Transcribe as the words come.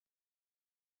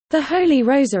The Holy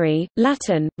Rosary,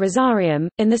 Latin, rosarium,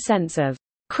 in the sense of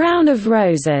crown of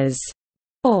roses,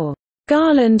 or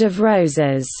garland of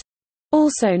roses,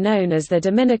 also known as the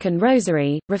Dominican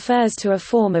Rosary, refers to a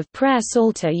form of prayer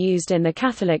psalter used in the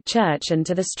Catholic Church and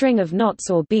to the string of knots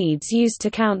or beads used to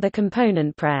count the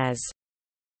component prayers.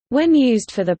 When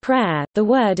used for the prayer, the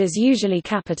word is usually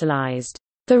capitalized,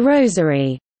 the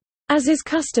Rosary, as is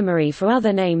customary for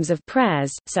other names of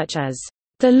prayers, such as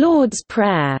the Lord's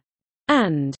Prayer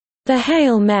and the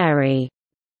Hail Mary.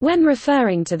 When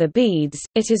referring to the beads,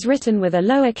 it is written with a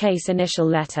lowercase initial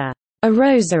letter, a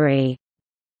rosary.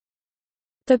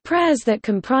 The prayers that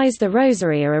comprise the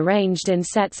Rosary are arranged in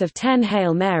sets of 10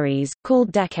 Hail Marys,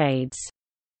 called decades.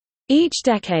 Each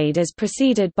decade is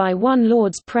preceded by one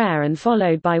Lord's Prayer and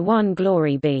followed by one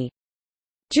Glory be.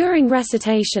 During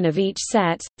recitation of each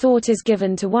set, thought is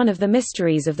given to one of the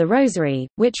mysteries of the Rosary,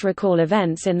 which recall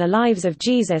events in the lives of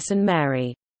Jesus and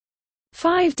Mary.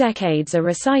 5 decades are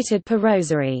recited per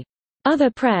Rosary.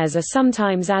 Other prayers are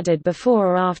sometimes added before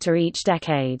or after each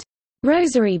decade.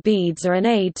 Rosary beads are an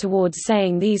aid towards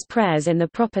saying these prayers in the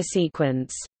proper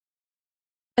sequence.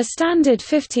 A standard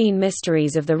 15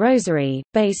 mysteries of the Rosary,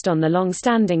 based on the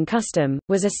long-standing custom,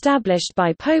 was established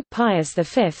by Pope Pius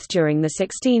V during the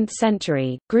 16th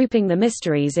century, grouping the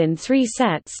mysteries in 3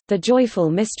 sets, the Joyful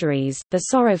Mysteries, the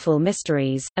Sorrowful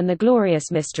Mysteries, and the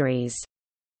Glorious Mysteries.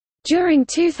 During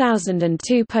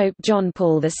 2002, Pope John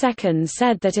Paul II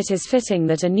said that it is fitting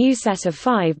that a new set of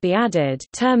 5 be added,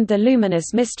 termed the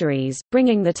Luminous Mysteries,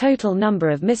 bringing the total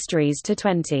number of mysteries to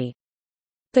 20.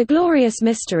 The Glorious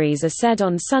Mysteries are said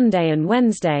on Sunday and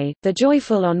Wednesday, the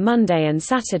Joyful on Monday and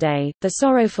Saturday, the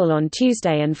Sorrowful on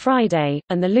Tuesday and Friday,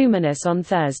 and the Luminous on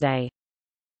Thursday.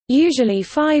 Usually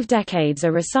 5 decades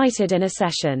are recited in a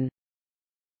session.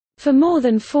 For more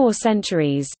than 4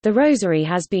 centuries, the Rosary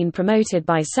has been promoted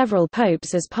by several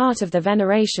popes as part of the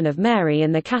veneration of Mary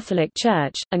in the Catholic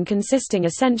Church, and consisting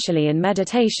essentially in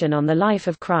meditation on the life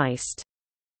of Christ.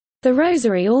 The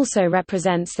Rosary also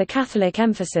represents the Catholic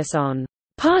emphasis on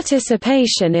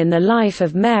participation in the life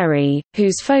of Mary,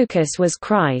 whose focus was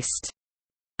Christ,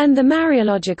 and the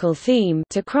Mariological theme,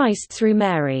 to Christ through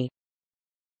Mary.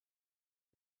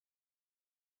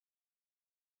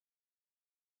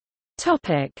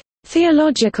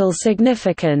 Theological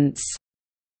significance.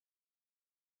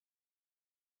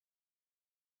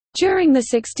 During the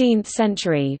 16th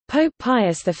century, Pope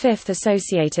Pius V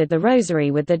associated the Rosary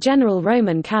with the general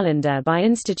Roman calendar by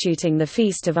instituting the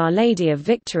Feast of Our Lady of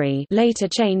Victory, later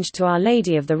changed to Our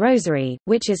Lady of the Rosary,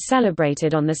 which is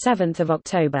celebrated on 7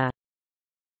 October.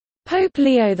 Pope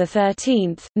Leo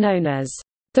XIII, known as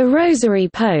the Rosary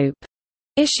Pope,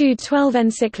 issued 12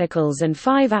 encyclicals and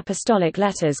 5 apostolic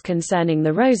letters concerning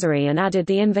the Rosary and added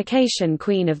the Invocation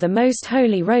Queen of the Most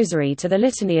Holy Rosary to the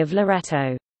Litany of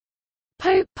Loreto.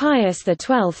 Pope Pius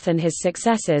XII and his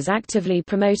successors actively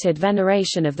promoted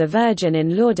veneration of the Virgin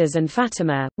in Lourdes and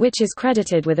Fatima, which is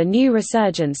credited with a new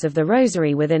resurgence of the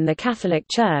Rosary within the Catholic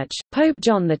Church. Pope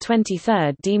John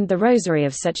XXIII deemed the Rosary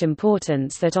of such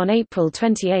importance that on April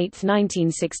 28,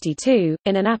 1962,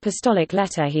 in an apostolic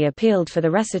letter he appealed for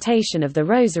the recitation of the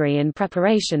Rosary in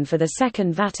preparation for the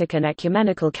Second Vatican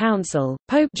Ecumenical Council.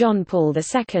 Pope John Paul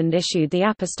II issued the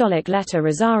apostolic letter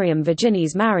Rosarium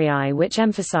Virginis Mariae, which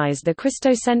emphasized the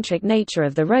Christocentric nature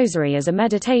of the Rosary as a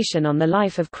meditation on the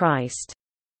life of Christ.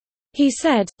 He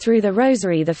said, "Through the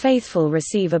Rosary the faithful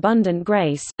receive abundant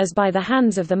grace, as by the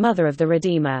hands of the Mother of the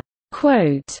Redeemer."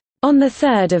 On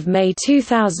 3 May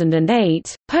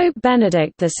 2008, Pope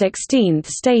Benedict XVI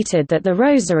stated that the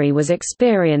Rosary was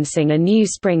experiencing a new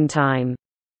springtime.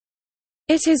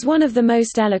 It is one of the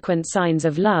most eloquent signs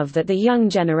of love that the young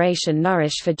generation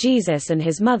nourish for Jesus and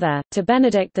his mother. To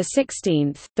Benedict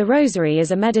XVI, the Rosary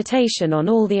is a meditation on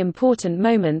all the important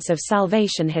moments of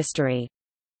salvation history.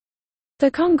 The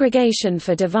Congregation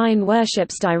for Divine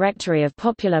Worship's Directory of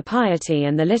Popular Piety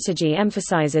and the Liturgy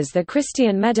emphasizes the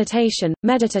Christian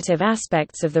meditative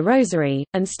aspects of the Rosary,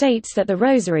 and states that the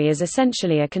Rosary is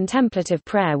essentially a contemplative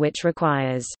prayer which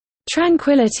requires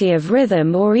tranquility of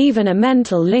rhythm or even a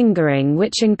mental lingering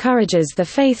which encourages the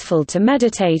faithful to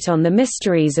meditate on the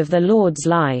mysteries of the Lord's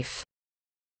life.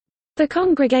 The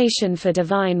Congregation for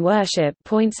Divine Worship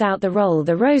points out the role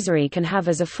the Rosary can have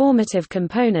as a formative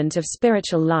component of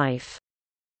spiritual life.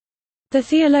 The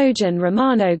theologian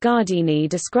Romano Guardini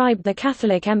described the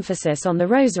Catholic emphasis on the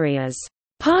Rosary as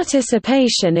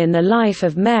participation in the life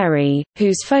of Mary,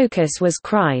 whose focus was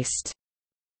Christ.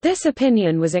 This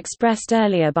opinion was expressed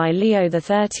earlier by Leo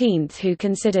XIII, who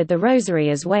considered the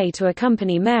Rosary as way to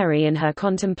accompany Mary in her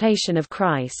contemplation of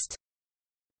Christ.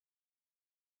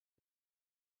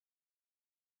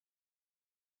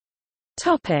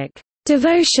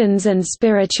 Devotions and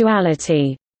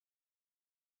spirituality.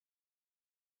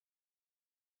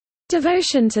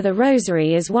 Devotion to the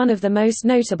Rosary is one of the most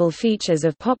notable features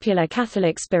of popular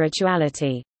Catholic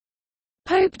spirituality.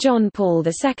 Pope John Paul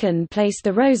II placed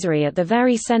the Rosary at the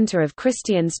very center of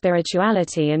Christian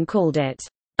spirituality and called it,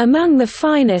 "...among the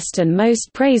finest and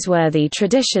most praiseworthy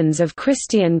traditions of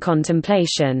Christian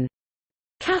contemplation."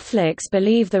 Catholics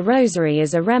believe the Rosary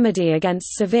is a remedy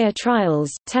against severe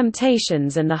trials,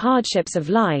 temptations and the hardships of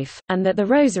life, and that the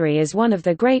Rosary is one of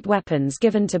the great weapons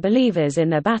given to believers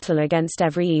in their battle against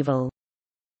every evil.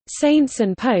 Saints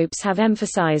and popes have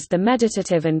emphasized the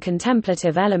meditative and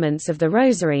contemplative elements of the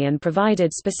Rosary and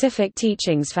provided specific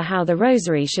teachings for how the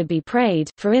Rosary should be prayed,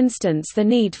 for instance the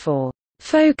need for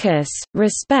focus,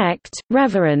 respect,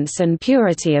 reverence and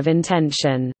purity of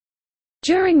intention.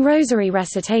 During Rosary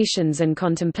recitations and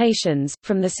contemplations,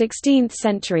 from the 16th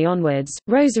century onwards,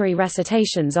 Rosary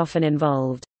recitations often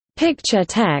involved picture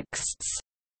texts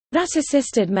that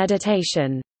assisted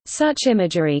meditation. Such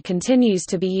imagery continues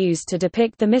to be used to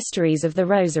depict the mysteries of the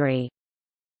Rosary.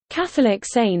 Catholic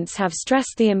saints have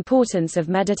stressed the importance of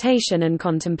meditation and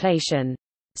contemplation.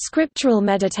 Scriptural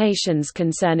meditations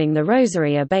concerning the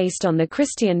Rosary are based on the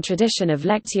Christian tradition of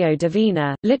Lectio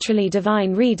Divina, literally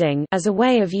divine reading, as a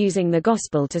way of using the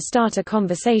Gospel to start a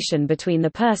conversation between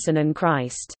the person and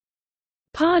Christ.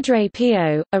 Padre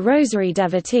Pio, a Rosary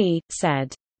devotee,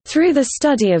 said, "Through the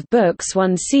study of books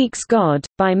one seeks God,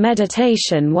 by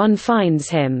meditation one finds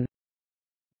Him."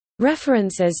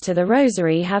 References to the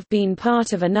Rosary have been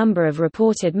part of a number of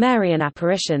reported Marian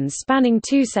apparitions spanning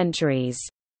 2 centuries.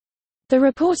 The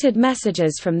reported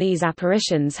messages from these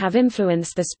apparitions have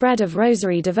influenced the spread of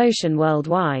Rosary devotion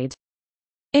worldwide.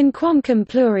 In Quamquam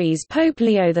Pluris, Pope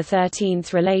Leo XIII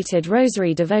related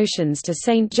Rosary devotions to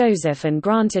Saint Joseph and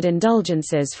granted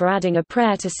indulgences for adding a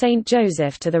prayer to Saint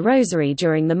Joseph to the Rosary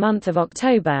during the month of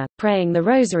October. Praying the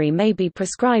Rosary may be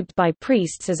prescribed by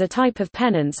priests as a type of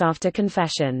penance after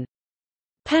confession.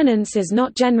 Penance is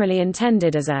not generally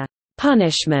intended as a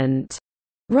punishment.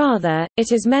 Rather,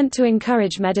 it is meant to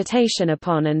encourage meditation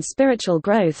upon and spiritual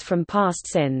growth from past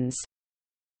sins.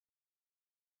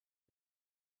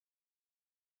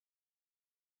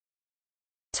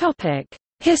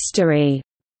 History.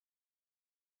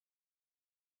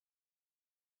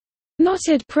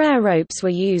 Knotted prayer ropes were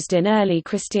used in early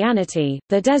Christianity.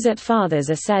 The Desert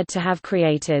Fathers are said to have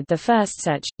created the first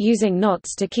such, using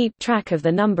knots to keep track of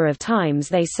the number of times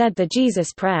they said the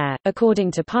Jesus Prayer. According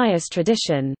to pious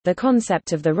tradition, the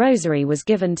concept of the Rosary was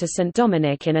given to St.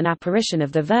 Dominic in an apparition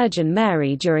of the Virgin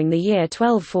Mary during the year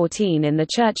 1214 in the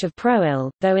Church of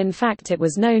Proil, though in fact it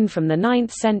was known from the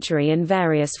 9th century in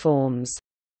various forms.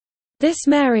 This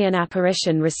Marian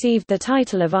apparition received the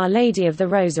title of Our Lady of the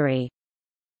Rosary.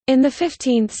 In the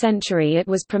 15th century it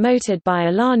was promoted by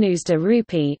Alanus de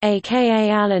Rupi, aka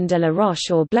Alain de la Roche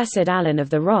or Blessed Alan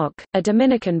of the Rock, a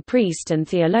Dominican priest and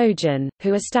theologian,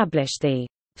 who established the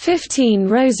 15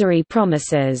 Rosary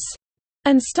Promises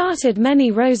and started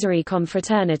many Rosary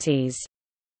confraternities.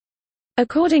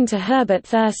 According to Herbert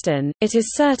Thurston, it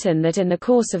is certain that in the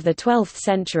course of the 12th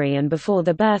century and before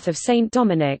the birth of Saint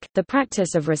Dominic, the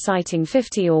practice of reciting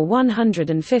 50 or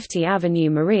 150 Ave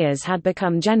Marias had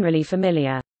become generally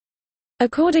familiar.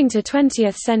 According to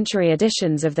 20th-century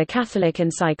editions of the Catholic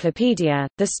Encyclopedia,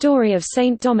 the story of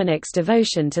Saint Dominic's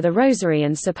devotion to the Rosary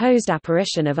and supposed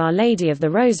apparition of Our Lady of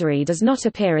the Rosary does not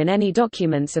appear in any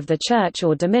documents of the Church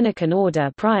or Dominican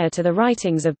order prior to the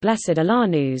writings of Blessed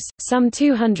Alanus, some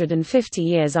 250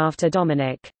 years after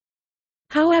Dominic.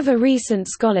 However, recent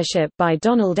scholarship by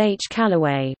Donald H.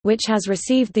 Calloway, which has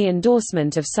received the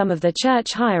endorsement of some of the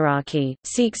church hierarchy,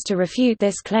 seeks to refute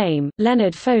this claim.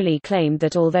 Leonard Foley claimed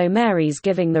that although Mary's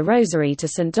giving the Rosary to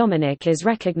St. Dominic is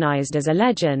recognized as a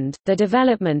legend, the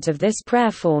development of this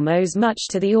prayer form owes much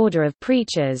to the order of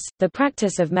preachers. The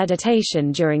practice of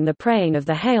meditation during the praying of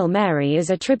the Hail Mary is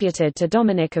attributed to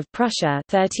Dominic of Prussia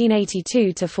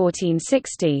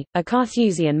 (1382–1460), a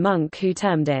Carthusian monk who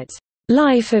termed it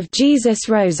Life of Jesus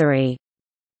Rosary.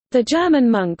 The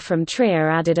German monk from Trier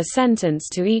added a sentence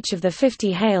to each of the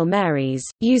 50 Hail Marys,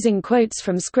 using quotes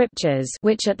from scriptures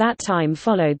which at that time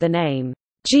followed the name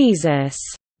Jesus,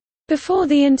 before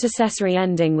the intercessory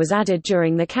ending was added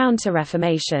during the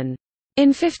Counter-Reformation.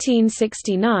 In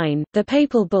 1569, the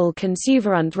papal bull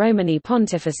Consueverunt Romani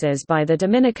Pontifices by the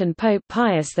Dominican Pope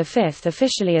Pius V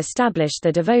officially established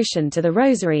the devotion to the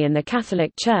Rosary in the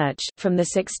Catholic Church. From the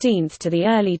 16th to the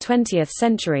early 20th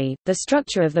century, the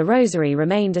structure of the Rosary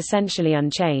remained essentially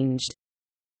unchanged.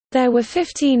 There were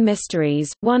 15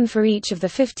 mysteries, one for each of the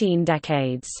 15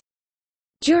 decades.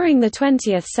 During the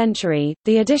 20th century,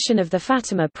 the addition of the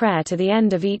Fatima prayer to the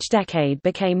end of each decade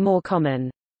became more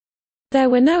common. There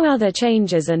were no other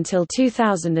changes until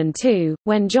 2002,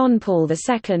 when John Paul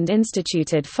II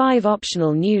instituted 5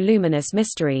 optional new luminous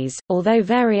mysteries, although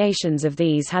variations of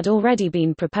these had already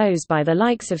been proposed by the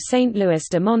likes of St. Louis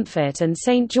de Montfort and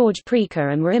St. George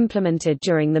Preacher and were implemented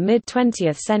during the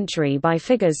mid-20th century by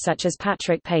figures such as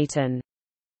Patrick Peyton.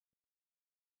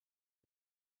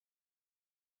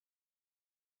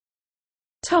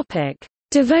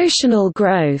 Devotional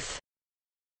growth.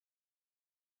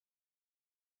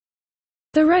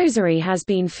 The Rosary has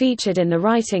been featured in the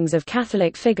writings of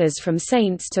Catholic figures from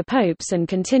saints to popes and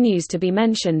continues to be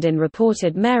mentioned in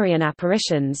reported Marian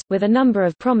apparitions, with a number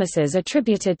of promises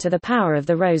attributed to the power of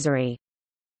the Rosary.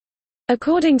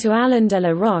 According to Alain de la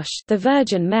Roche, the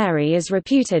Virgin Mary is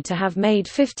reputed to have made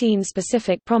 15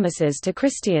 specific promises to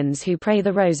Christians who pray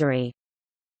the Rosary.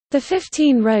 The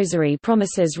 15 Rosary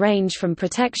promises range from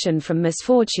protection from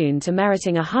misfortune to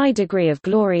meriting a high degree of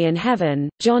glory in heaven.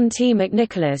 John T.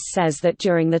 McNicholas says that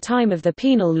during the time of the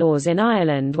penal laws in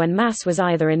Ireland, when Mass was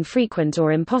either infrequent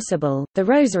or impossible, the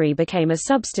Rosary became a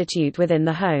substitute within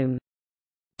the home.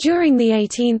 During the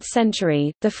 18th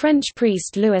century, the French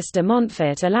priest Louis de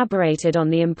Montfort elaborated on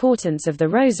the importance of the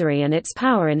Rosary and its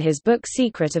power in his book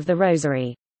Secret of the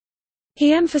Rosary.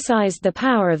 He emphasized the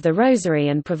power of the Rosary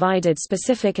and provided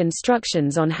specific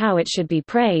instructions on how it should be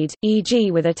prayed,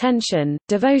 e.g. with attention,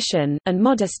 devotion, and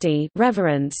modesty,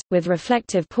 reverence, with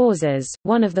reflective pauses.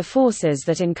 One of the forces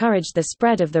that encouraged the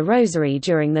spread of the Rosary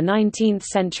during the 19th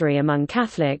century among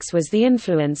Catholics was the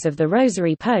influence of the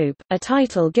Rosary Pope, a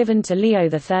title given to Leo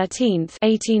XIII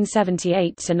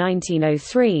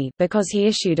 (1878–1903) because he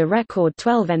issued a record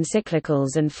 12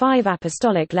 encyclicals and 5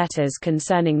 apostolic letters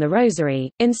concerning the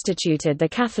Rosary, instituted the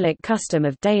Catholic custom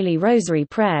of daily Rosary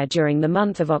prayer during the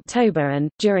month of October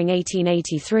and, during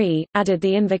 1883, added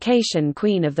the Invocation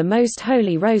Queen of the Most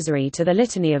Holy Rosary to the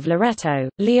Litany of Loreto.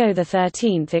 Leo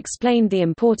XIII explained the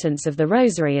importance of the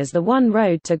Rosary as the one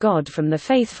road to God from the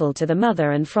faithful to the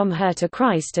Mother and from her to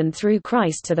Christ and through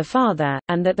Christ to the Father,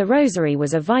 and that the Rosary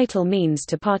was a vital means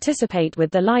to participate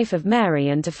with the life of Mary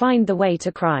and to find the way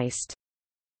to Christ.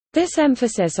 This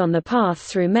emphasis on the path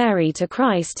through Mary to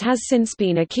Christ has since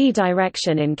been a key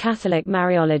direction in Catholic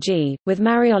Mariology, with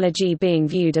Mariology being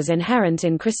viewed as inherent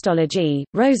in Christology.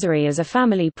 Rosary as a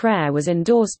family prayer was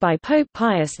endorsed by Pope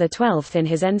Pius XII in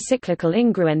his encyclical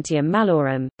Ingruentium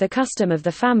Malorum. The custom of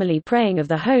the family praying of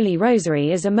the Holy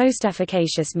Rosary is a most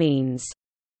efficacious means.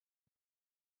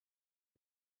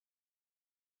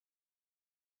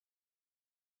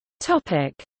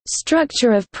 Topic: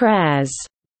 Structure of prayers.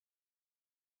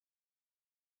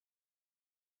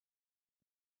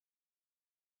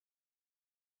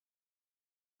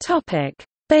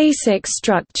 Basic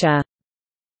structure.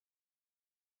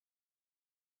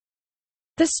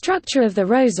 The structure of the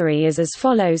Rosary is as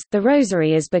follows. The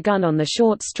Rosary is begun on the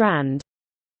short strand.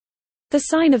 The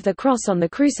sign of the cross on the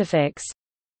crucifix.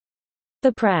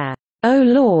 The prayer, O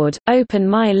Lord, open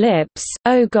my lips,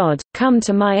 O God, come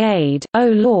to my aid, O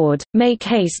Lord, make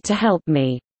haste to help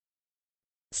me.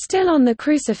 Still on the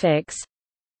crucifix.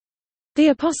 The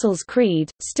Apostles' Creed,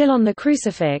 still on the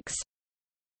crucifix.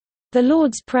 The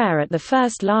Lord's Prayer at the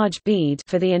first large bead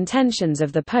for the intentions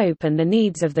of the Pope and the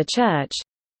needs of the Church.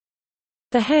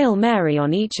 The Hail Mary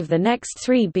on each of the next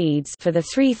 3 beads for the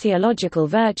 3 theological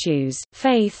virtues,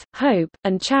 faith, hope,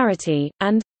 and charity,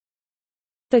 and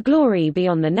the Glory be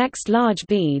on the next large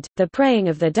bead. The praying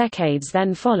of the decades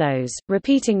then follows,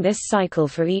 repeating this cycle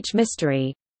for each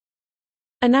mystery.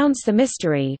 Announce the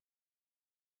mystery.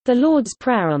 The Lord's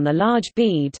Prayer on the large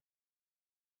bead.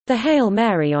 The Hail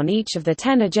Mary on each of the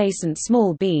 10 adjacent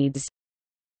small beads.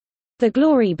 The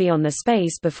Glory be on the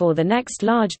space before the next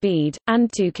large bead,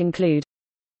 and to conclude,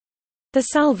 the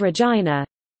Salve Regina.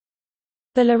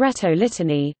 The Loreto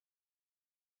Litany.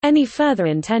 Any further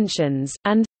intentions,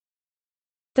 and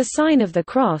the sign of the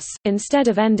cross. Instead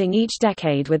of ending each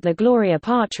decade with the Gloria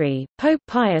Patri, Pope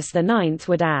Pius IX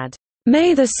would add,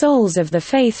 May the souls of the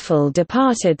faithful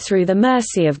departed through the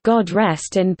mercy of God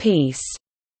rest in peace.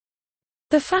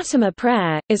 The Fatima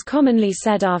prayer is commonly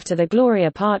said after the Gloria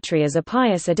Patri as a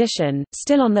pious addition,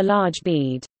 still on the large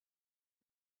bead.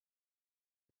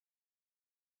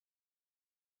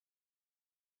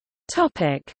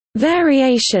 Topic: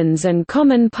 Variations and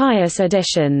common pious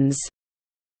additions.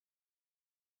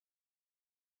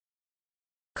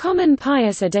 Common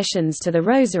pious additions to the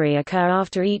Rosary occur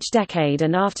after each decade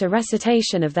and after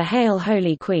recitation of the Hail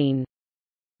Holy Queen.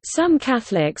 Some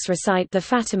Catholics recite the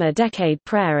Fatima Decade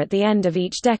prayer at the end of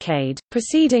each decade,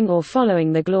 preceding or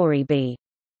following the Glory be.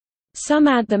 Some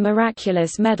add the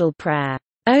Miraculous Medal prayer.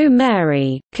 O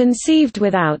Mary, conceived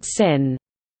without sin,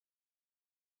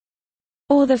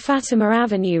 or the Fatima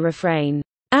Avenue refrain,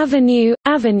 Avenue,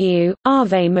 Avenue,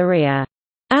 Ave Maria.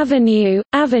 Avenue,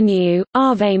 Avenue,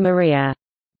 Ave Maria.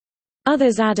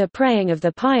 Others add a praying of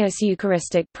the pious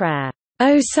Eucharistic prayer,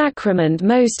 O Sacrament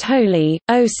most holy,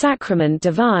 O Sacrament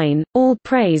divine, all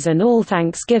praise and all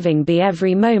thanksgiving be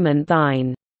every moment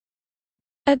thine,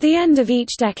 at the end of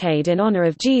each decade in honor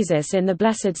of Jesus in the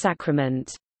Blessed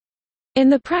Sacrament. In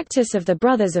the practice of the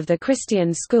Brothers of the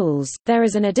Christian Schools, there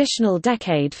is an additional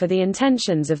decade for the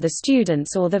intentions of the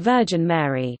students or the Virgin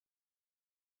Mary.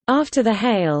 After the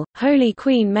Hail, Holy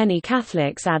Queen, many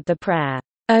Catholics add the prayer,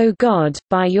 O God,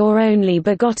 by your only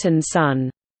begotten Son.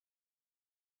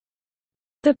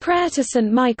 The prayer to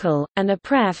St. Michael, and a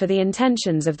prayer for the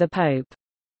intentions of the Pope.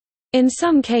 In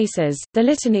some cases, the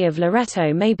Litany of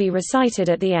Loreto may be recited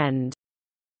at the end.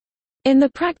 In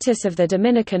the practice of the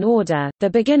Dominican order, the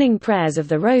beginning prayers of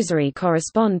the Rosary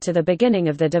correspond to the beginning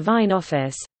of the Divine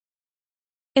Office.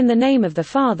 In the name of the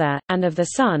Father, and of the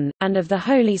Son, and of the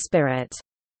Holy Spirit.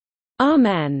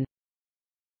 Amen.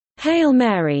 Hail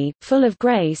Mary, full of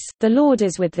grace, the Lord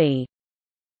is with thee.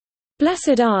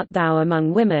 Blessed art thou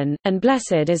among women, and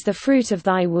blessed is the fruit of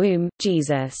thy womb,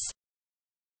 Jesus.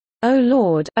 O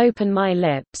Lord, open my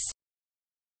lips,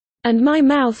 and my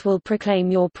mouth will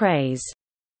proclaim your praise.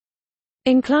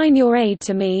 Incline your aid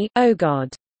to me, O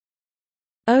God.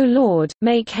 O Lord,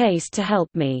 make haste to help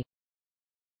me.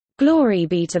 Glory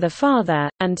be to the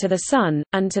Father, and to the Son,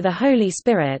 and to the Holy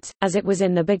Spirit, as it was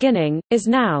in the beginning, is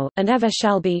now, and ever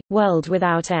shall be, world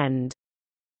without end.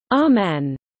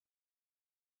 Amen.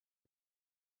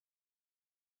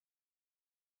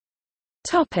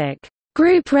 Topic: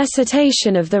 Group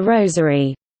recitation of the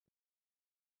Rosary.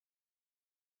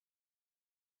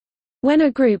 When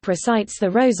a group recites the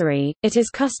Rosary, it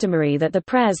is customary that the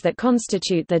prayers that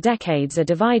constitute the decades are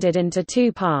divided into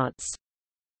two parts.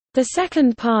 The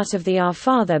second part of the Our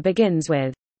Father begins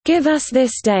with, Give us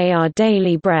this day our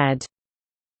daily bread.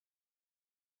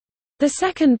 The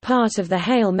second part of the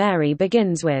Hail Mary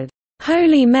begins with,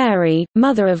 Holy Mary,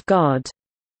 Mother of God.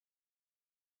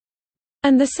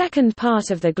 And the second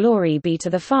part of the Glory be to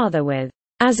the Father with,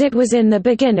 As it was in the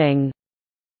beginning.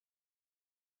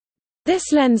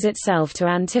 This lends itself to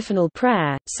antiphonal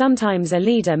prayer. Sometimes a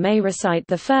leader may recite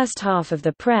the first half of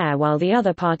the prayer while the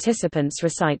other participants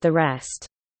recite the rest.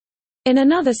 In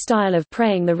another style of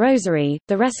praying the Rosary,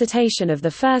 the recitation of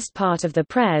the first part of the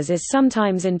prayers is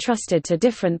sometimes entrusted to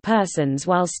different persons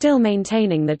while still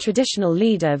maintaining the traditional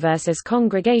leader versus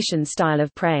congregation style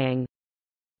of praying.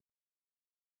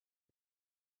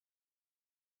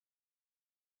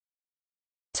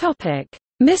 Topic: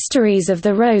 Mysteries of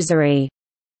the Rosary.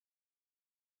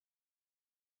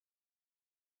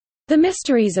 The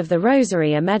Mysteries of the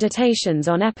Rosary are meditations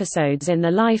on episodes in the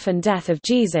life and death of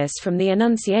Jesus from the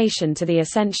Annunciation to the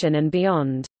Ascension and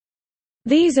beyond.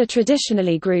 These are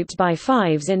traditionally grouped by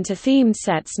fives into themed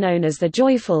sets known as the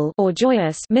joyful or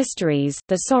joyous mysteries,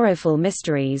 the sorrowful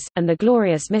mysteries, and the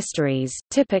glorious mysteries.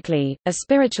 Typically, a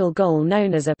spiritual goal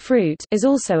known as a fruit is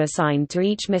also assigned to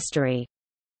each mystery.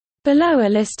 Below are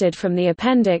listed from the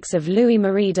appendix of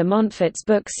Louis-Marie de Montfort's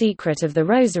book Secret of the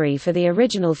Rosary for the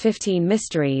original 15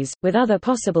 mysteries, with other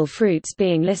possible fruits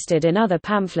being listed in other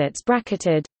pamphlets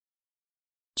bracketed.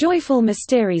 Joyful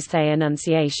Mysteries the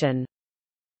Annunciation.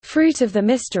 Fruit of the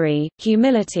Mystery,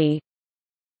 Humility.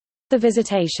 The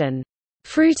Visitation.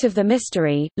 Fruit of the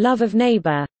Mystery, Love of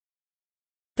Neighbor.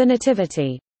 The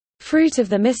Nativity. Fruit of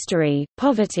the Mystery,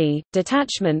 Poverty,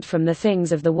 Detachment from the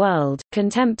things of the world,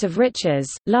 Contempt of riches,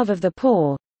 Love of the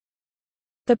poor.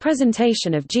 The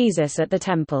Presentation of Jesus at the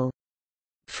Temple.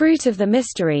 Fruit of the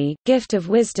Mystery, Gift of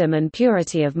wisdom and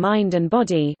purity of mind and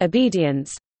body,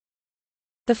 Obedience.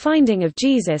 The Finding of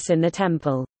Jesus in the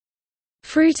Temple.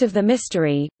 Fruit of the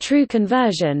Mystery, True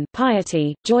conversion,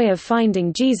 Piety, Joy of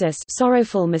finding Jesus,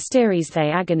 Sorrowful Mysteries the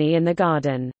Agony in the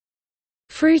Garden.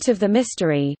 Fruit of the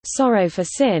Mystery, Sorrow for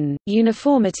sin,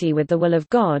 Uniformity with the will of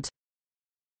God.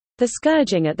 The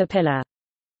Scourging at the Pillar.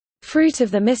 Fruit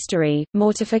of the Mystery,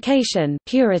 Mortification,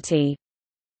 Purity.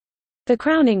 The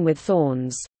Crowning with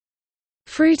Thorns.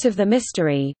 Fruit of the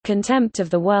Mystery, Contempt of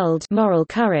the world, Moral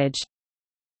courage.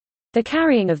 The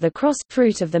Carrying of the Cross.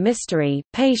 Fruit of the Mystery,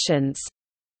 Patience.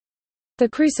 The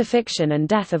Crucifixion and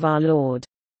Death of our Lord.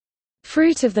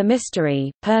 Fruit of the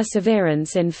Mystery,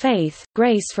 Perseverance in faith,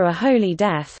 Grace for a holy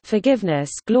death, Forgiveness,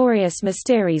 Glorious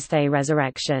Mysteries the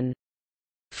Resurrection.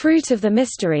 Fruit of the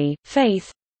Mystery,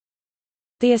 Faith.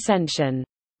 The Ascension.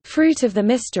 Fruit of the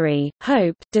Mystery,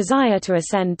 Hope, Desire to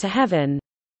ascend to heaven.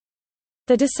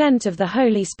 The Descent of the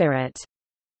Holy Spirit.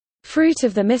 Fruit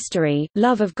of the mystery,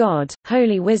 love of God,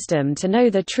 holy wisdom to know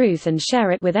the truth and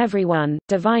share it with everyone,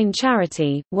 divine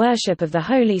charity, worship of the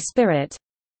Holy Spirit.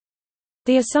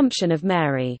 The Assumption of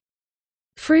Mary.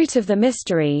 Fruit of the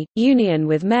mystery, union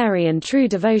with Mary and true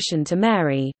devotion to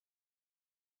Mary.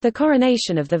 The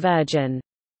Coronation of the Virgin.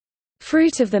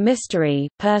 Fruit of the mystery,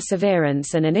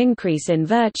 perseverance and an increase in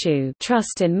virtue,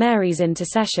 trust in Mary's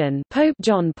intercession. Pope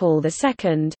John Paul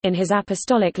II, in his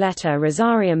apostolic letter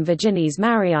Rosarium Virginis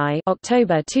Mariae,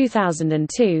 October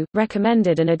 2002,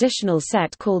 recommended an additional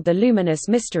set called the Luminous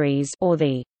Mysteries, or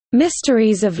the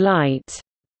Mysteries of Light.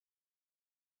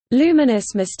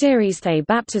 Luminous Mysteries, the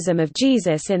baptism of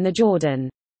Jesus in the Jordan.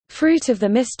 Fruit of the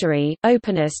mystery,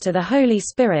 openness to the Holy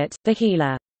Spirit, the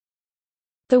healer.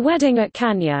 The wedding at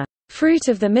Cana. Fruit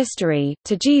of the mystery,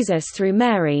 to Jesus through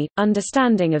Mary,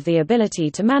 understanding of the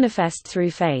ability to manifest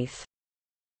through faith.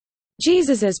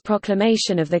 Jesus's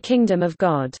proclamation of the kingdom of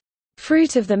God.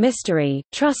 Fruit of the mystery,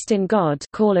 trust in God,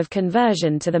 call of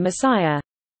conversion to the Messiah.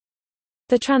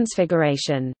 The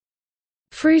Transfiguration.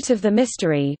 Fruit of the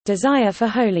mystery, desire for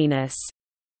holiness.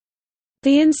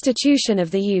 The institution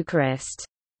of the Eucharist.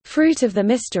 Fruit of the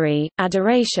mystery,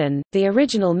 adoration. The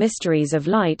original Mysteries of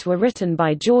Light were written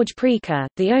by George Preacher,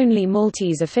 the only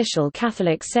Maltese official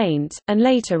Catholic saint, and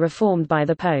later reformed by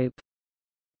the Pope.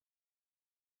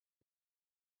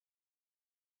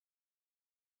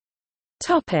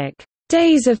 Topic: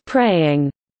 Days of praying.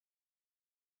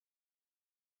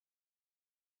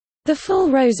 The full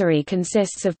rosary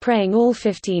consists of praying all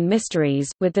 15 mysteries,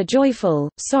 with the joyful,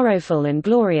 sorrowful and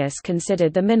glorious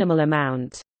considered the minimal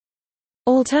amount.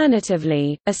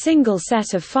 Alternatively, a single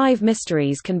set of 5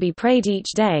 mysteries can be prayed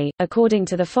each day, according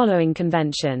to the following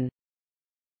convention.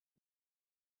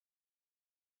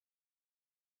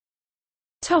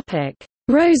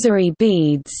 Rosary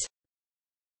beads.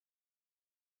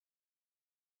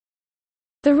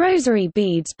 The rosary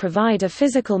beads provide a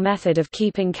physical method of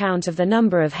keeping count of the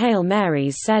number of Hail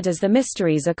Marys said as the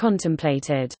mysteries are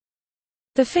contemplated.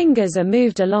 The fingers are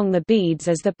moved along the beads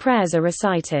as the prayers are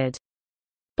recited.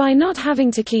 By not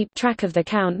having to keep track of the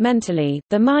count mentally,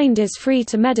 the mind is free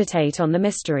to meditate on the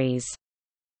mysteries.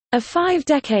 A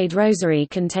 5-decade rosary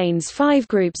contains 5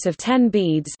 groups of 10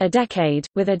 beads a decade,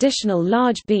 with additional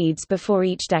large beads before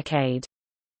each decade.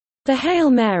 The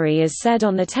Hail Mary is said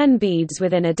on the 10 beads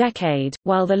within a decade,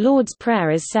 while the Lord's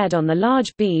Prayer is said on the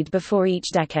large bead before each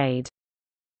decade.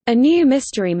 A new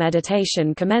mystery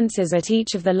meditation commences at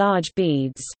each of the large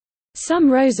beads.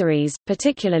 Some rosaries,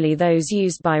 particularly those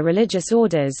used by religious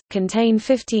orders, contain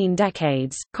 15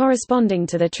 decades, corresponding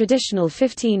to the traditional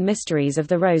 15 mysteries of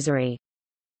the Rosary.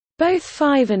 Both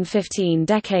 5 and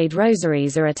 15-decade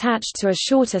rosaries are attached to a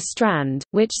shorter strand,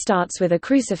 which starts with a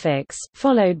crucifix,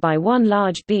 followed by 1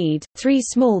 large bead, 3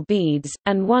 small beads,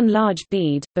 and 1 large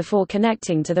bead, before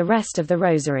connecting to the rest of the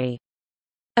rosary.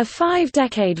 A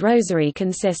 5-decade rosary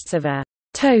consists of a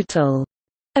total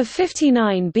of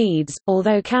 59 beads.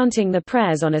 Although counting the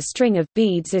prayers on a string of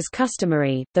beads is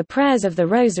customary, the prayers of the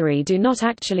Rosary do not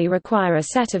actually require a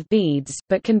set of beads,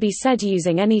 but can be said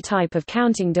using any type of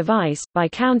counting device, by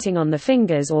counting on the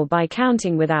fingers or by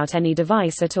counting without any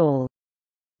device at all.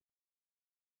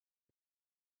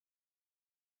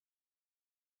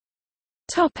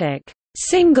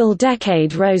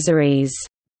 Single-decade rosaries.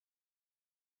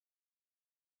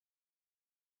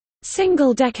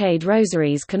 Single-decade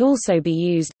rosaries can also be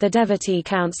used. The devotee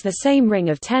counts the same ring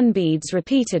of 10 beads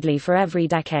repeatedly for every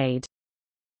decade.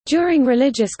 During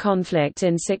religious conflict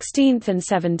in 16th and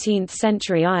 17th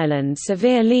century Ireland,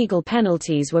 severe legal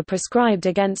penalties were prescribed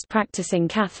against practicing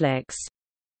Catholics.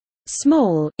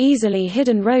 Small, easily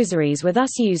hidden rosaries were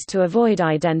thus used to avoid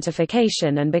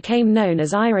identification and became known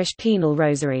as Irish penal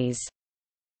rosaries.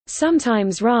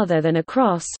 Sometimes rather than a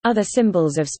cross, other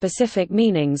symbols of specific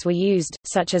meanings were used,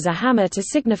 such as a hammer to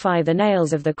signify the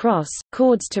nails of the cross,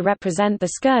 cords to represent the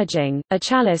scourging, a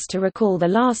chalice to recall the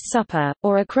Last Supper,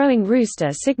 or a crowing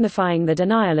rooster signifying the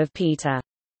denial of Peter.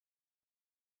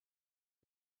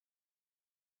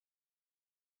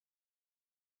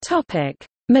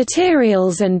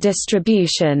 Materials and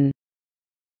distribution.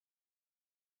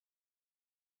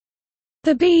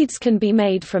 The beads can be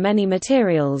made from any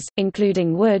materials,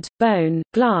 including wood, bone,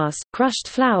 glass, crushed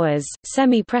flowers,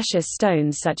 semi-precious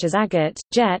stones such as agate,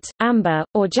 jet, amber,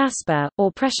 or jasper,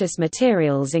 or precious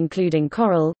materials including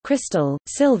coral, crystal,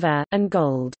 silver, and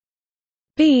gold.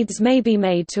 Beads may be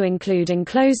made to include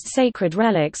enclosed sacred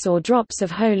relics or drops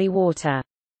of holy water.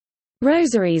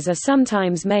 Rosaries are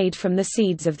sometimes made from the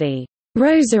seeds of the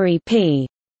rosary pea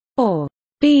or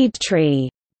bead tree.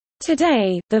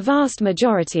 Today, the vast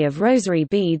majority of rosary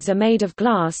beads are made of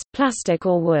glass, plastic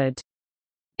or wood.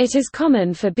 It is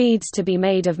common for beads to be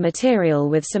made of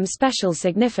material with some special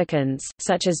significance,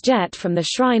 such as jet from the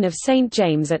shrine of Saint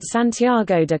James at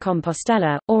Santiago de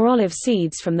Compostela, or olive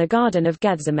seeds from the Garden of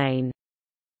Gethsemane.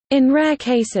 In rare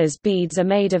cases beads are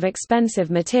made of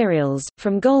expensive materials,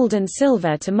 from gold and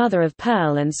silver to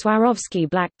mother-of-pearl and Swarovski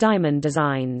black diamond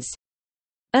designs.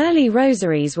 Early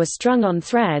rosaries were strung on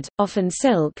thread, often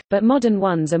silk, but modern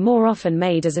ones are more often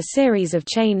made as a series of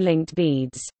chain-linked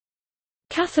beads.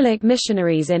 Catholic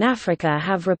missionaries in Africa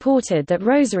have reported that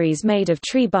rosaries made of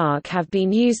tree bark have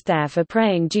been used there for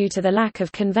praying due to the lack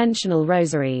of conventional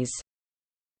rosaries.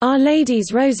 Our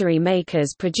Lady's rosary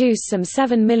makers produce some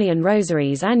 7 million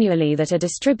rosaries annually that are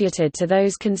distributed to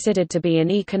those considered to be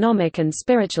in economic and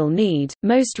spiritual need.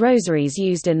 Most rosaries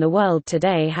used in the world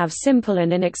today have simple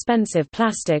and inexpensive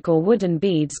plastic or wooden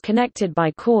beads connected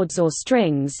by cords or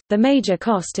strings. The major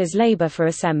cost is labor for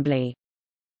assembly.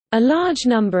 A large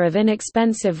number of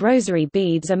inexpensive rosary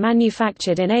beads are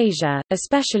manufactured in Asia,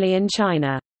 especially in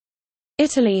China.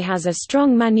 Italy has a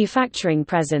strong manufacturing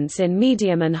presence in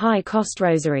medium and high-cost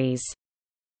rosaries.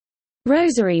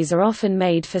 Rosaries are often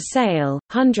made for sale.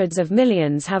 Hundreds of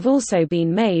millions have also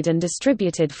been made and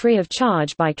distributed free of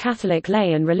charge by Catholic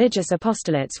lay and religious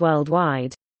apostolates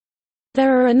worldwide.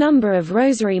 There are a number of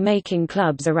rosary-making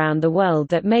clubs around the world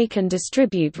that make and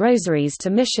distribute rosaries to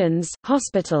missions,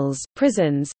 hospitals,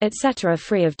 prisons, etc.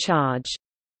 free of charge.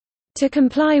 To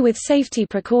comply with safety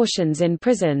precautions in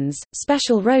prisons,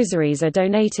 special rosaries are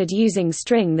donated using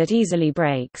string that easily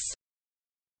breaks.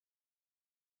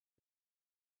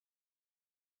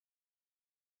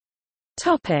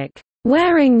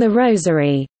 Wearing the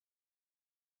rosary.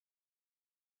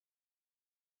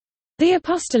 The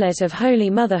Apostolate of Holy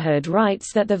Motherhood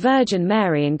writes that the Virgin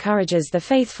Mary encourages the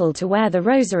faithful to wear the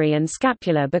Rosary and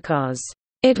Scapular because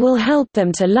it will help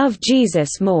them to love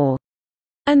Jesus more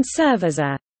and serve as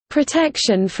a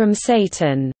protection from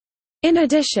Satan. In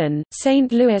addition,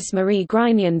 Saint Louis Marie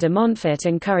Grignion de Montfort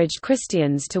encouraged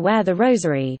Christians to wear the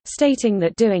Rosary, stating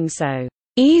that doing so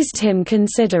eased him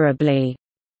considerably.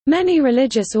 Many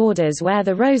religious orders wear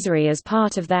the Rosary as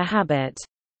part of their habit.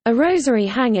 A rosary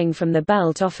hanging from the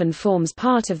belt often forms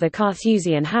part of the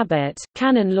Carthusian habit.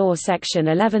 Canon Law Section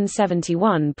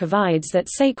 1171 provides that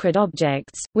sacred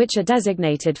objects, which are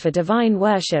designated for divine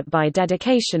worship by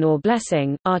dedication or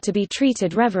blessing, are to be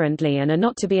treated reverently and are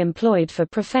not to be employed for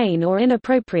profane or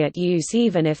inappropriate use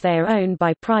even if they are owned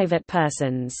by private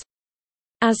persons.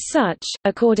 As such,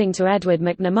 according to Edward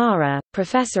McNamara,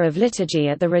 professor of liturgy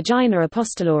at the Regina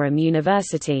Apostolorum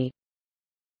University,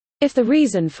 if the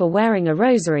reason for wearing a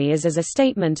rosary is as a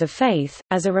statement of faith,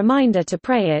 as a reminder to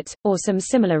pray it, or some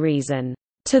similar reason,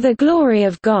 to the glory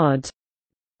of God,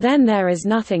 then there is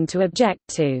nothing to object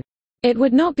to. It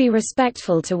would not be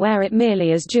respectful to wear it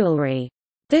merely as jewelry.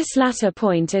 This latter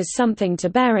point is something to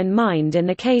bear in mind in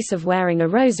the case of wearing a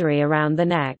rosary around the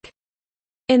neck.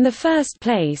 In the first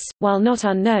place, while not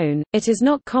unknown, it is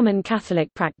not common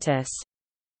Catholic practice.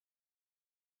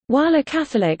 While a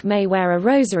Catholic may wear a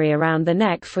rosary around the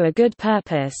neck for a good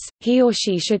purpose, he or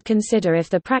she should consider if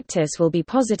the practice will be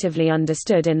positively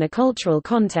understood in the cultural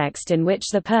context in which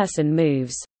the person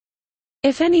moves.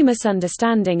 If any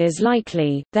misunderstanding is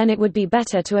likely, then it would be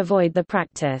better to avoid the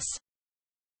practice.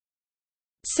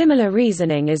 Similar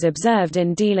reasoning is observed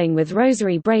in dealing with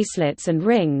rosary bracelets and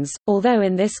rings, although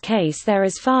in this case there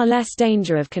is far less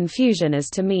danger of confusion as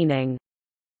to meaning.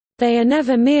 They are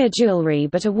never mere jewelry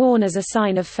but are worn as a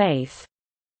sign of faith.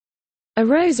 A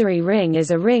rosary ring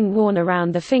is a ring worn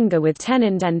around the finger with 10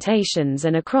 indentations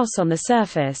and a cross on the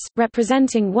surface,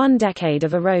 representing 1 decade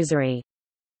of a rosary.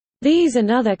 These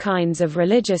and other kinds of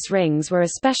religious rings were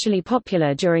especially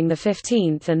popular during the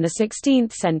 15th and the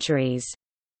 16th centuries.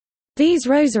 These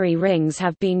rosary rings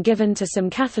have been given to some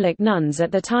Catholic nuns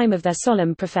at the time of their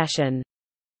solemn profession.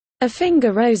 A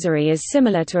finger rosary is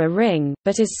similar to a ring,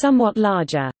 but is somewhat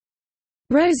larger.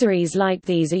 Rosaries like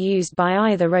these are used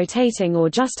by either rotating or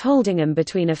just holding them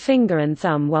between a finger and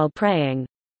thumb while praying.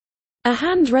 A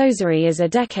hand rosary is a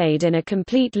decade in a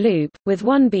complete loop, with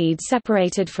 1 bead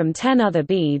separated from 10 other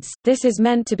beads. This is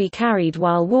meant to be carried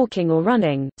while walking or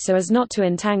running, so as not to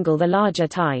entangle the larger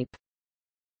type.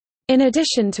 In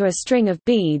addition to a string of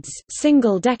beads,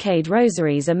 single-decade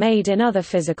rosaries are made in other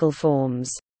physical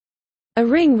forms. A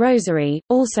ring rosary,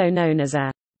 also known as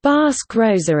a Basque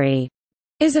rosary,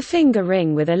 is a finger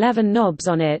ring with 11 knobs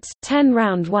on it, 10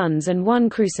 round ones and 1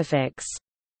 crucifix.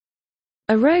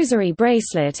 A rosary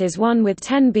bracelet is one with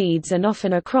 10 beads and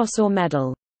often a cross or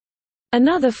medal.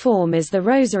 Another form is the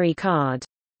rosary card.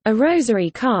 A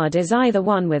rosary card is either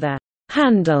one with a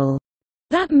handle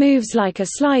that moves like a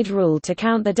slide rule to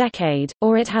count the decade,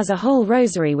 or it has a whole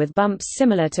rosary with bumps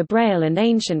similar to Braille and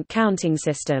ancient counting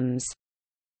systems.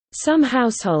 Some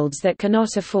households that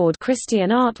cannot afford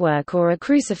Christian artwork or a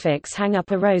crucifix hang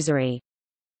up a rosary.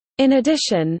 In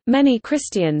addition, many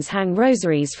Christians hang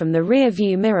rosaries from the rear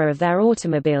view mirror of their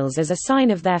automobiles as a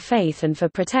sign of their faith and for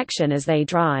protection as they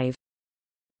drive.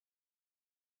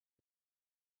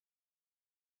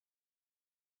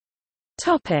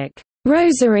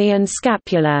 Rosary and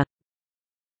scapular.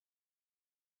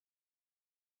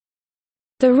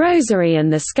 The rosary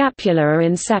and the scapular are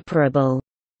inseparable,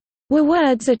 were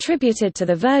words attributed to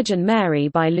the Virgin Mary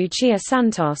by Lucia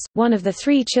Santos, one of the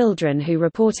 3 children who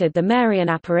reported the Marian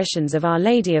apparitions of Our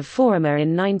Lady of Fatima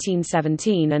in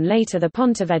 1917 and later the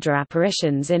Pontevedra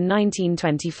apparitions in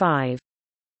 1925.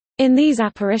 In these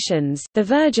apparitions, the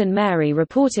Virgin Mary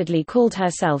reportedly called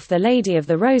herself the Lady of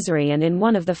the Rosary, and in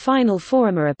one of the final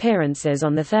Fatima appearances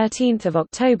on 13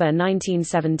 October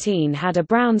 1917 had a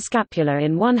brown scapular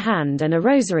in one hand and a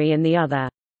rosary in the other.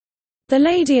 The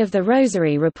Lady of the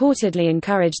Rosary reportedly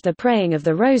encouraged the praying of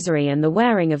the rosary and the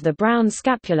wearing of the brown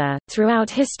scapular. Throughout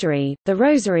history, the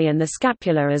rosary and the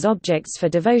scapular as objects for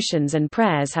devotions and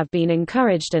prayers have been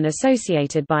encouraged and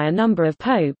associated by a number of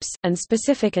popes, and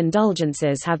specific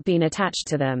indulgences have been attached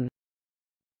to them.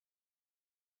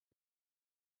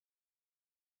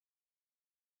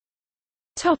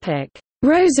 Topic: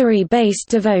 Rosary-based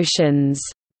devotions.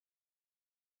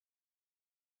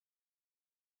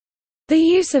 The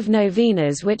use of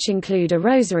novenas which include a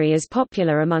rosary is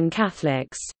popular among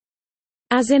Catholics.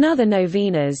 As in other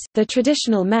novenas, the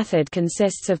traditional method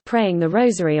consists of praying the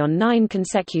rosary on 9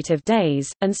 consecutive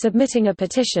days, and submitting a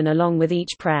petition along with each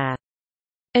prayer.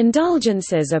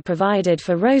 Indulgences are provided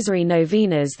for rosary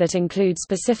novenas that include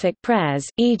specific prayers,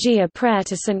 e.g. a prayer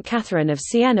to St. Catherine of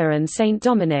Siena and St.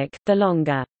 Dominic. The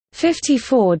longer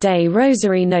 54-day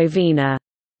rosary novena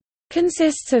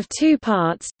consists of 2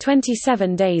 parts,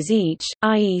 27 days each,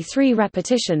 i.e. 3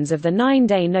 repetitions of the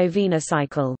 9-day novena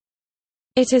cycle.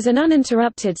 It is an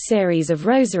uninterrupted series of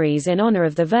rosaries in honor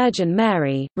of the Virgin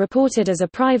Mary, reported as a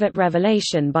private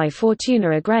revelation by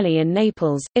Fortuna Agrelli in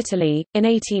Naples, Italy, in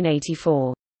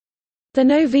 1884. The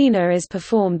novena is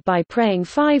performed by praying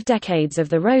 5 decades of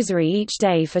the rosary each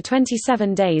day for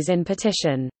 27 days in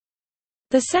petition.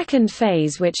 The second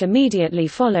phase, which immediately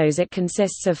follows it,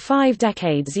 consists of 5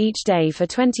 decades each day for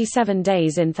 27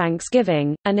 days in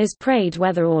thanksgiving, and is prayed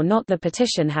whether or not the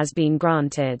petition has been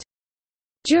granted.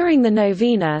 During the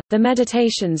novena, the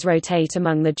meditations rotate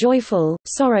among the joyful,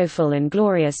 sorrowful and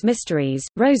glorious mysteries.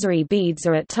 Rosary beads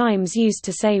are at times used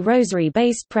to say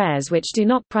rosary-based prayers which do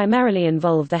not primarily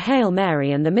involve the Hail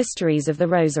Mary and the mysteries of the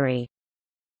Rosary.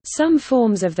 Some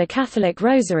forms of the Catholic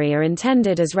Rosary are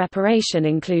intended as reparation,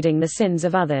 including the sins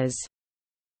of others.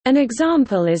 An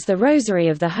example is the Rosary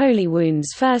of the Holy Wounds,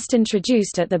 first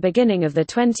introduced at the beginning of the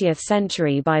 20th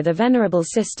century by the Venerable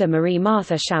Sister Marie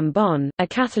Martha Chambon, a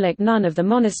Catholic nun of the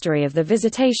monastery of the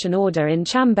Visitation Order in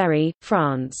Chambéry,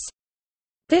 France.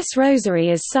 This rosary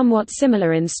is somewhat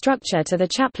similar in structure to the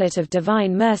Chaplet of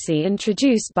Divine Mercy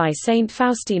introduced by Saint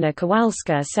Faustina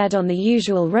Kowalska, said on the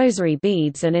usual rosary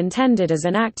beads and intended as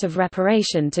an act of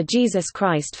reparation to Jesus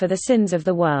Christ for the sins of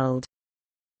the world.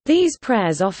 These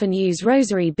prayers often use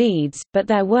rosary beads, but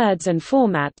their words and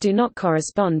format do not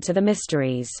correspond to the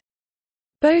mysteries.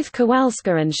 Both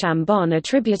Kowalska and Chambon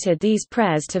attributed these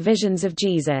prayers to visions of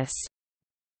Jesus.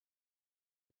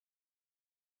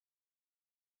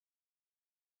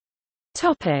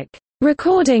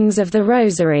 Recordings of the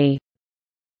Rosary.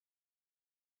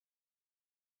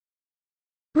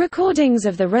 Recordings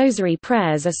of the Rosary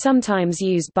prayers are sometimes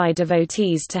used by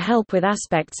devotees to help with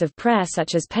aspects of prayer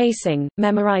such as pacing,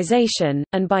 memorization,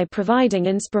 and by providing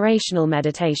inspirational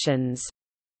meditations.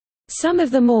 Some of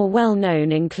the more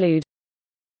well-known include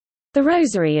The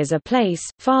Rosary is a Place,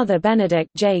 Father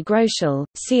Benedict J. Groeschel,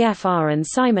 CFR and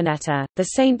Simonetta, the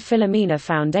St. Philomena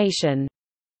Foundation.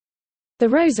 The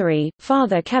Rosary,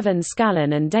 Father Kevin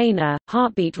Scallon and Dana,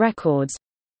 Heartbeat Records.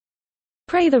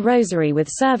 Pray the Rosary with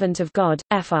Servant of God,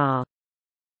 Fr.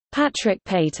 Patrick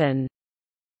Peyton.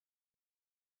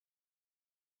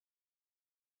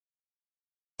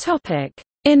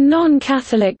 In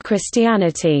non-Catholic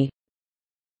Christianity.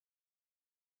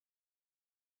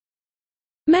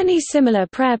 Many similar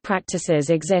prayer practices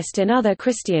exist in other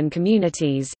Christian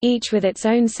communities, each with its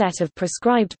own set of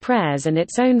prescribed prayers and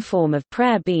its own form of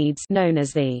prayer beads known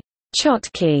as the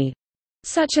chotki,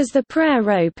 such as the prayer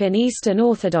rope in Eastern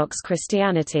Orthodox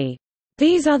Christianity.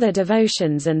 These other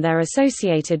devotions and their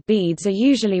associated beads are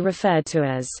usually referred to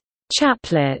as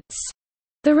chaplets.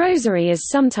 The Rosary is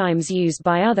sometimes used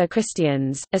by other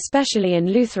Christians, especially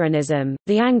in Lutheranism,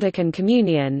 the Anglican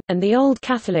Communion, and the Old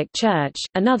Catholic Church.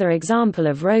 Another example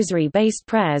of rosary-based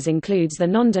prayers includes the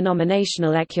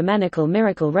non-denominational ecumenical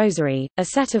Miracle Rosary, a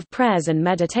set of prayers and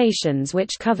meditations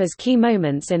which covers key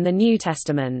moments in the New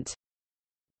Testament.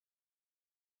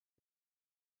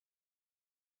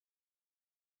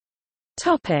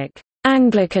 Topic: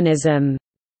 Anglicanism.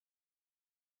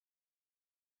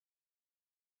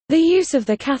 The use of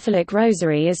the Catholic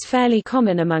Rosary is fairly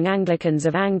common among Anglicans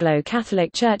of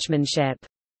Anglo-Catholic churchmanship.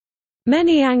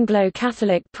 Many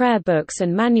Anglo-Catholic prayer books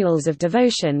and manuals of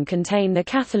devotion contain the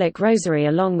Catholic Rosary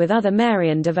along with other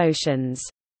Marian devotions.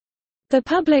 The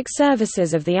public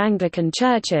services of the Anglican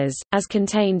churches, as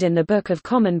contained in the Book of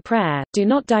Common Prayer, do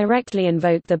not directly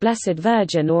invoke the Blessed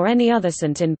Virgin or any other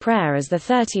saint in prayer, as the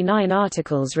 39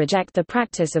 Articles reject the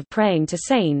practice of praying to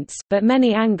saints, but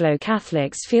many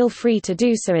Anglo-Catholics feel free to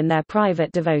do so in their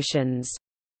private devotions.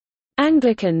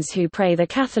 Anglicans who pray the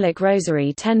Catholic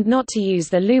Rosary tend not to use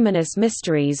the Luminous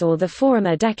Mysteries or the Forum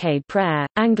a Decade prayer.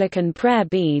 Anglican prayer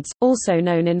beads, also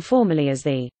known informally as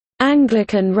the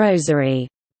Anglican Rosary,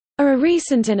 are a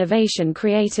recent innovation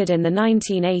created in the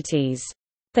 1980s.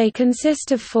 They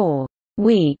consist of 4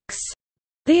 weeks,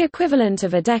 the equivalent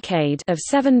of a decade, of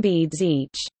 7 beads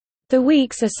each. The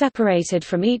weeks are separated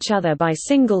from each other by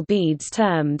single beads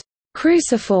termed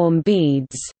cruciform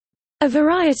beads. A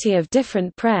variety of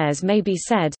different prayers may be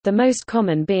said, the most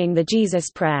common being the Jesus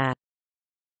Prayer.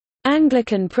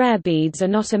 Anglican prayer beads are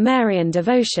not a Marian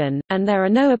devotion, and there are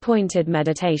no appointed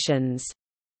meditations.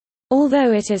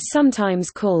 Although it is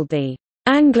sometimes called the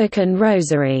Anglican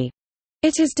Rosary,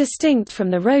 it is distinct from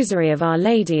the Rosary of Our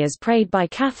Lady as prayed by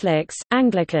Catholics,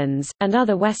 Anglicans, and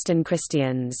other Western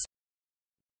Christians.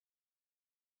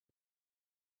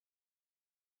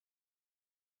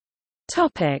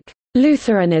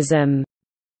 Lutheranism.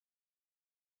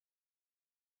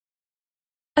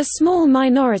 A small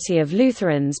minority of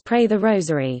Lutherans pray the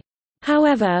Rosary.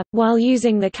 However, while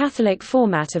using the Catholic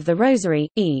format of the Rosary,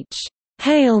 each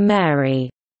Hail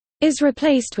Mary is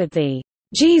replaced with the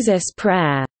Jesus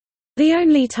Prayer. The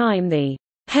only time the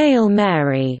Hail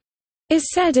Mary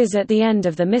is said is at the end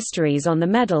of the Mysteries on the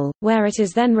Medal, where it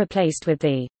is then replaced with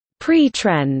the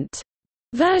pre-Trent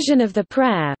version of the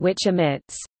prayer, which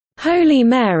omits, Holy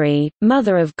Mary,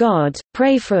 Mother of God,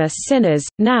 pray for us sinners,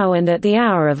 now and at the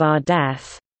hour of our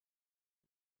death.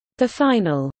 The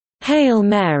final Hail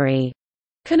Mary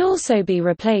can also be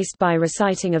replaced by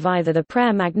reciting of either the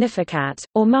prayer Magnificat,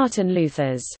 or Martin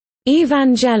Luther's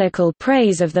Evangelical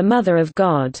Praise of the Mother of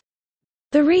God.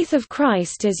 The Wreath of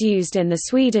Christ is used in the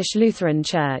Swedish Lutheran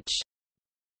Church.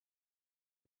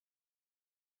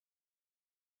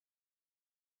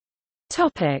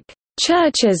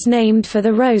 Churches named for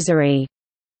the Rosary.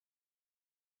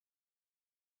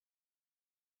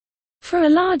 For a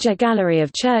larger gallery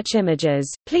of church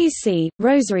images, please see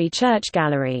Rosary Church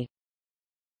Gallery.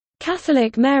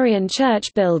 Catholic Marian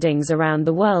church buildings around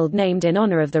the world named in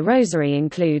honor of the Rosary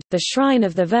include, the Shrine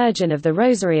of the Virgin of the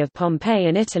Rosary of Pompeii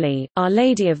in Italy, Our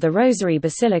Lady of the Rosary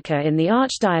Basilica in the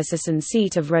Archdiocesan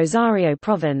seat of Rosario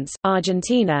Province,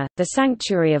 Argentina, the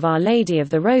Sanctuary of Our Lady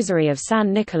of the Rosary of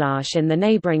San Nicolás in the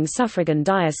neighboring suffragan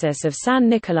diocese of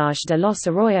San Nicolás de los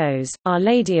Arroyos, Our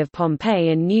Lady of Pompeii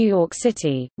in New York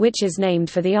City, which is named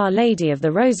for the Our Lady of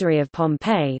the Rosary of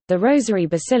Pompeii, the Rosary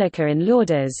Basilica in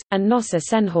Lourdes, and Nossa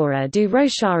Senhora do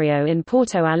Rosário in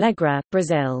Porto Alegre,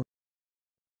 Brazil.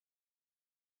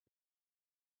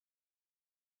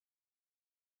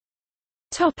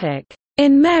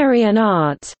 In Marian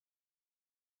art.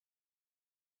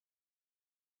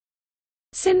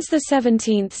 Since the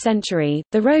 17th century,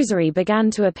 the Rosary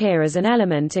began to appear as an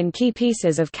element in key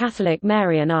pieces of Catholic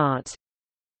Marian art.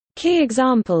 Key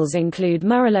examples include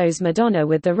Murillo's Madonna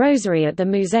with the Rosary at the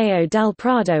Museo del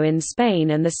Prado in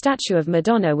Spain and the statue of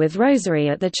Madonna with Rosary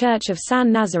at the Church of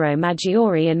San Nazaro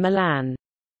Maggiore in Milan.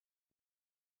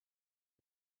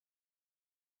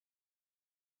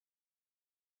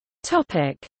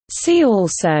 See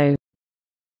also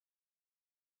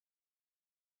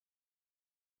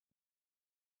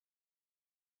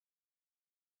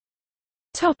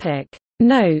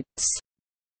Notes.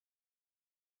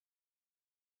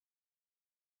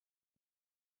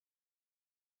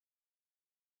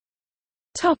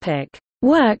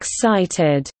 Works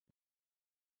cited.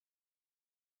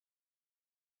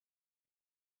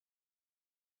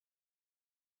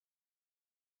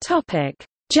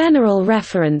 General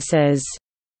references.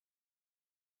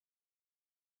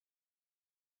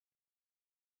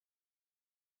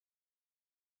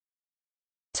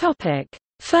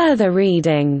 Further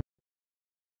reading.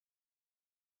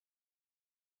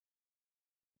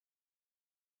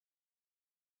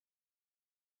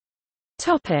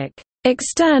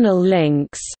 External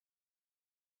links.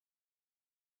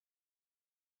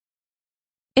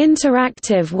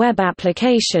 Interactive web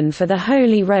application for the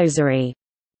Holy Rosary,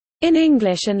 in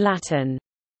English and Latin.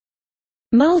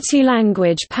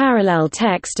 Multilanguage parallel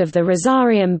text of the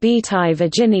Rosarium Beatae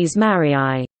Virginis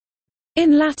Mariae,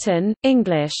 in Latin,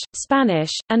 English,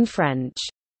 Spanish, and French.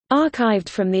 Archived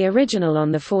from the original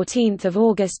on 14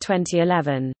 August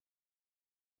 2011.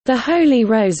 The Holy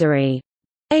Rosary.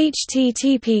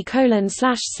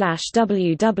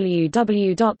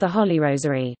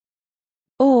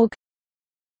 http://www.theholyrosary.org.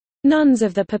 Nuns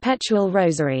of the Perpetual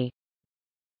Rosary.